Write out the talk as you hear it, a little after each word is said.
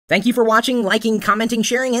Thank you for watching, liking, commenting,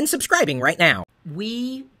 sharing, and subscribing right now.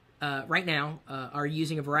 We, right now, are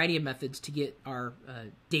using a variety of methods to get our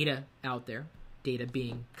data out there, data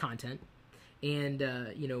being content. And,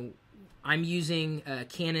 you know, I'm using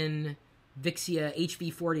Canon Vixia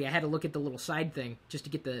HV40. I had to look at the little side thing just to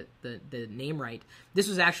get the name right. This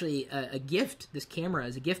was actually a gift. This camera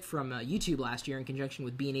is a gift from YouTube last year in conjunction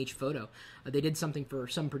with B&H Photo. They did something for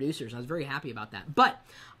some producers, and I was very happy about that. But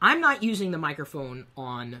I'm not using the microphone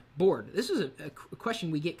on board. This is a question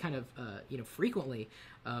we get kind of you know, frequently.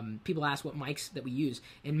 People ask what mics that we use,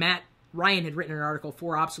 and Matt Ryan had written an article,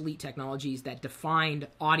 4 obsolete technologies that defined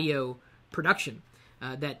audio production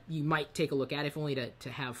that you might take a look at, if only to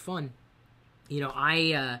have fun. You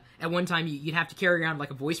know, at one time, you'd have to carry around like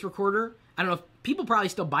a voice recorder. I don't know if people probably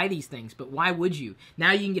still buy these things, but why would you?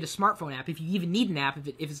 Now you can get a smartphone app, if you even need an app,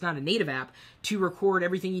 if it's not a native app, to record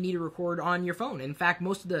everything you need to record on your phone. In fact,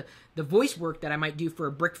 most of the voice work that I might do for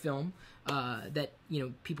a brick film that, you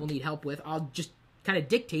know, people need help with, I'll just kind of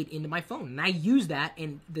dictate into my phone. And I use that,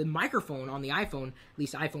 and the microphone on the iPhone, at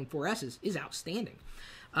least iPhone 4S, is outstanding.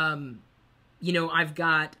 You know, I've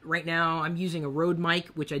got, right now, I'm using a Rode mic,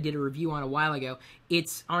 which I did a review on a while ago.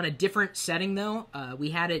 It's on a different setting, though.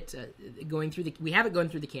 We had it going through we have it going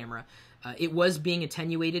through the camera. It was being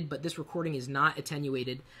attenuated, but this recording is not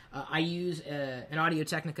attenuated. I use an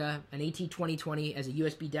Audio-Technica, an AT2020 as a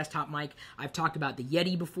USB desktop mic. I've talked about the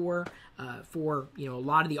Yeti before for, you know, a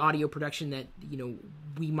lot of the audio production that, you know,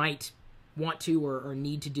 we might want to or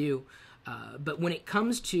need to do. But when it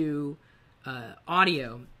comes to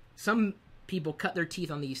audio, some people cut their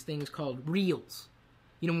teeth on these things called reels.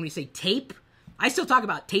 You know, when we say tape, I still talk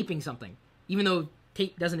about taping something, even though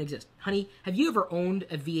tape doesn't exist. Honey, have you ever owned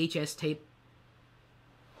a VHS tape?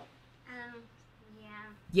 Yeah.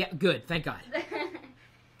 Yeah, good, thank God.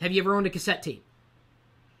 Have you ever owned a cassette tape?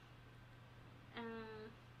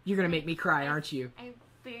 You're going to make me cry, aren't you? I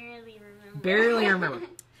barely remember. Barely remember.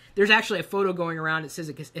 There's actually a photo going around. It says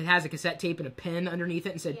it has a cassette tape and a pin underneath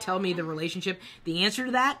it, and said, "Tell me the relationship." The answer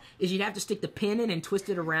to that is you'd have to stick the pin in and twist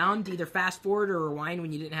it around to either fast forward or rewind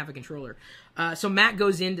when you didn't have a controller. So Matt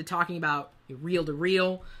goes into talking about reel to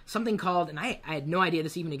reel, something called, and I had no idea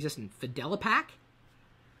this even existed, Fidelipack.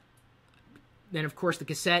 Then, of course, the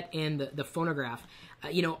cassette and the phonograph.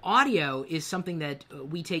 You know, audio is something that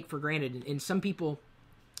we take for granted, and some people,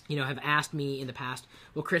 you know, have asked me in the past,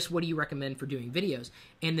 well, Chris, what do you recommend for doing videos?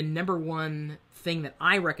 And the number one thing that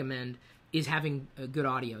I recommend is having a good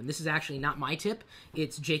audio. And this is actually not my tip.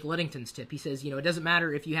 It's Jake Ludington's tip. He says, you know, it doesn't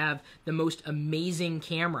matter if you have the most amazing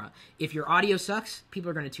camera. If your audio sucks, people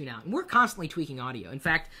are going to tune out. And we're constantly tweaking audio. In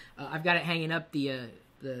fact, I've got it hanging up, the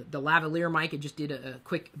lavalier mic. I just did a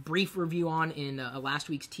quick brief review on in last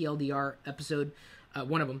week's TLDR episode,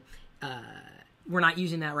 one of them. We're not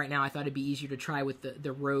using that right now. I thought it'd be easier to try with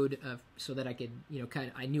the Rode so that I could, you know,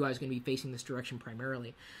 I knew I was going to be facing this direction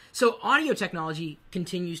primarily. So audio technology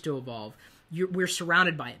continues to evolve. We're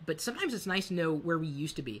surrounded by it, but sometimes it's nice to know where we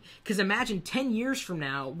used to be. Because imagine 10 years from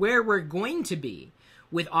now where we're going to be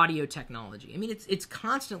with audio technology. I mean, it's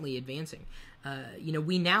constantly advancing. You know,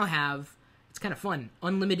 we now have, it's kind of fun,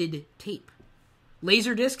 unlimited tape.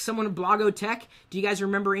 Laserdisc, someone at Blogotech. Do you guys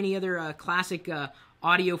remember any other classic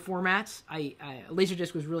audio formats?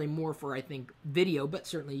 Laserdisc was really more for, I think, video, but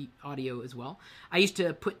certainly audio as well. I used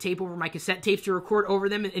to put tape over my cassette tapes to record over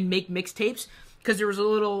them and make mixtapes, because there was a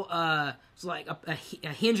little, it was like a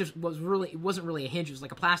hinge. It wasn't really a hinge. It was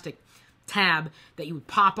like a plastic tab that you would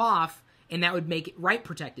pop off, and that would make it write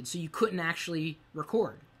protected, so you couldn't actually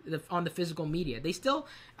record on the physical media. They still,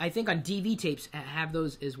 I think, on DV tapes have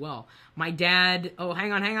those as well. My dad, oh,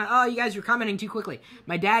 hang on. Oh, you guys are commenting too quickly.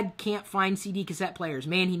 My dad can't find CD cassette players.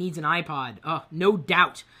 Man, he needs an iPod. Oh, no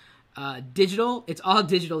doubt. Digital, it's all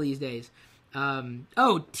digital these days.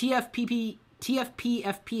 Oh, TFPFP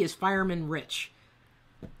is Fireman Rich.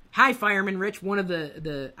 Hi, Fireman Rich. One of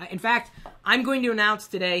in fact, I'm going to announce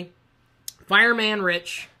today, Fireman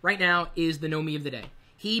Rich, right now, is the Know Me of the Day.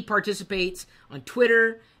 He participates on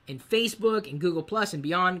Twitter and Facebook and Google Plus and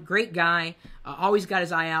beyond. Great guy. Always got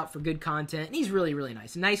his eye out for good content. And he's really, really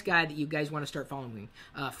nice. A nice guy that you guys want to start following.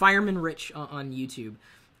 Fireman Rich on YouTube.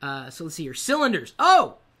 So let's see here. Cylinders.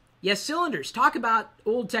 Oh! Yes, cylinders. Talk about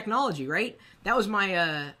old technology, right? That was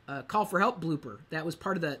my call for help blooper. That was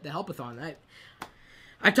part of the helpathon.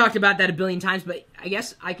 I've talked about that a billion times, but I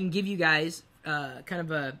guess I can give you guys kind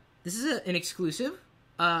of a... This is an exclusive.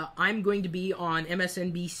 I'm going to be on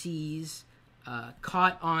MSNBC's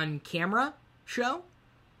Caught on Camera show.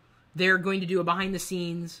 They're going to do a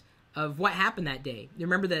behind-the-scenes of what happened that day. You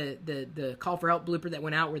remember the call for help blooper that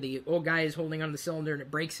went out where the old guy is holding on the cylinder and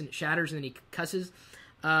it breaks and it shatters and then he cusses?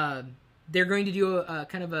 they're going to do a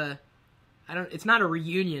kind of a, it's not a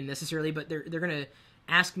reunion necessarily, but they're going to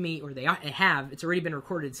ask me, or they have, it's already been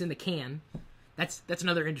recorded, it's in the can. That's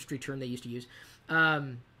another industry term they used to use. But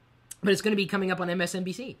it's going to be coming up on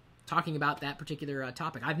MSNBC, talking about that particular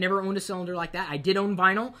topic. I've never owned a cylinder like that. I did own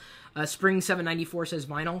vinyl. Spring 794 says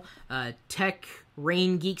vinyl. Tech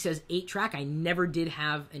Rain Geek says 8-track. I never did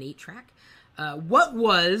have an 8-track.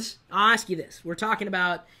 I'll ask you this. We're talking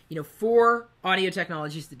about, 4 audio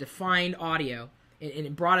technologies that defined audio, and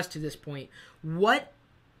it brought us to this point. What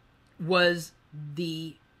was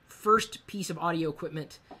the first piece of audio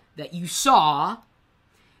equipment that you saw,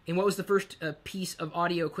 and what was the first piece of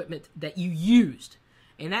audio equipment that you used?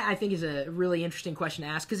 And that, I think, is a really interesting question to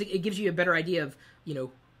ask, because it gives you a better idea of,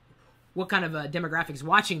 what kind of demographics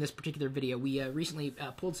watching this particular video. We recently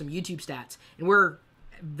pulled some YouTube stats, and we're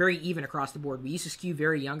very even across the board. We used to skew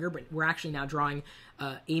very younger, but we're actually now drawing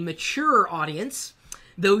a mature audience,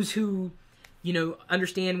 those who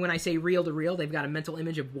understand when I say reel to reel. They've got a mental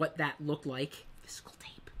image of what that looked like. Physical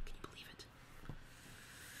tape. Can you believe it?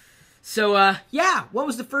 So, what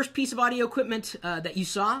was the first piece of audio equipment that you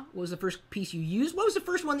saw? What was the first piece you used? What was the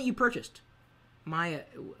first one that you purchased? I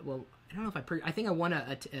don't know if I think I won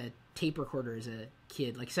a tape recorder as a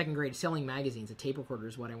kid, like 2nd grade, selling magazines. A tape recorder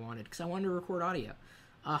is what I wanted, because I wanted to record audio.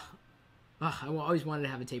 I always wanted to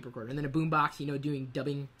have a tape recorder. And then a boombox, doing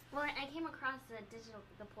dubbing. Well, I came across the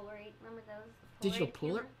Polaroid. Remember those? Digital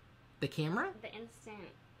Polaroid? The camera? The instant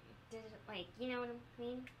digital, you know what I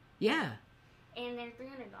mean? Yeah. And they're $300.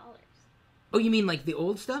 Oh, you mean like the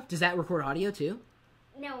old stuff? Does that record audio too?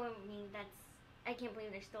 No, I mean, I can't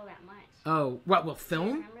believe they're still that much. Oh, well, film? Do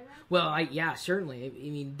you remember that? Well, certainly. I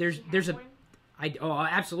mean, there's a... One? I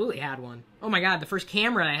absolutely had one. Oh my God, the first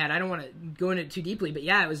camera I had. I don't want to go into it too deeply, but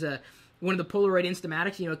yeah, it was one of the Polaroid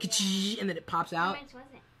Instamatics, and then it pops out. How much was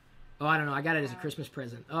it? Oh, I don't know. I got it as a Christmas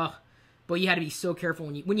present. Oh, but you had to be so careful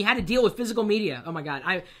when you had to deal with physical media. Oh my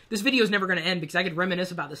God, this video is never going to end, because I could reminisce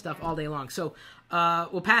about this stuff all day long. So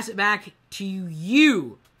we'll pass it back to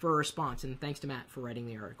you for a response, and thanks to Matt for writing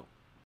the article.